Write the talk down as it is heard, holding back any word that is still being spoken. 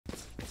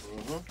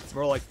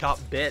More like top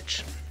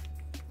bitch.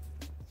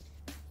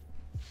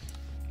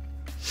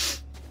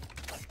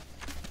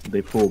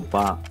 They pull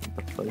bot.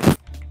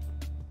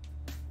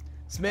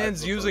 This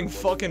man's using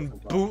fucking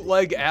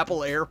bootleg Apple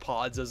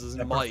AirPods as his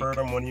I mic. preferred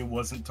him when he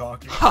wasn't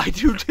talking. I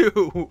do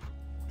too.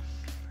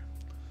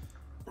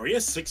 Bro, he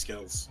has 6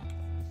 kills.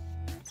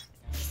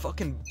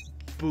 Fucking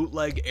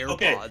bootleg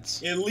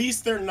AirPods. Okay, at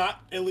least they're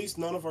not. At least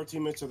none of our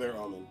teammates are there,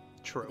 Omen.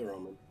 True. They're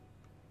Omen.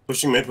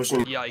 Pushing mid,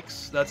 pushing.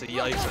 Yikes. That's a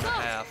yikes and a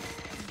half.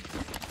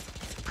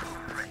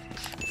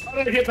 How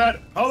did I get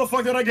that? How the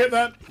fuck did I get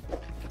that?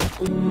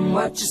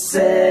 What you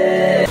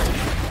say?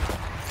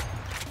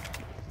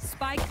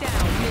 Spike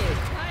down mid.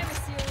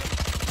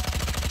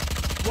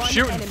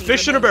 Shooting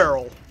fish in a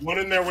barrel. One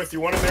in there with you.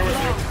 One in there with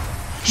you.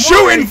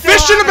 Shooting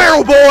fish in a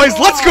barrel, boys.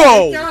 Let's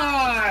go.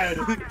 God!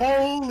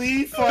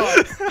 Holy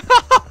fuck!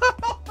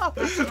 How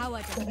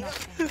I don't know.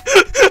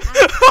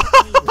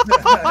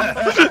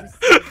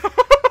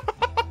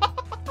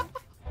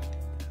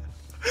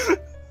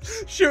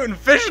 Shooting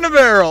fish in a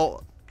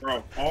barrel.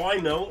 Bro, all I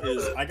know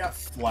is I got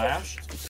flashed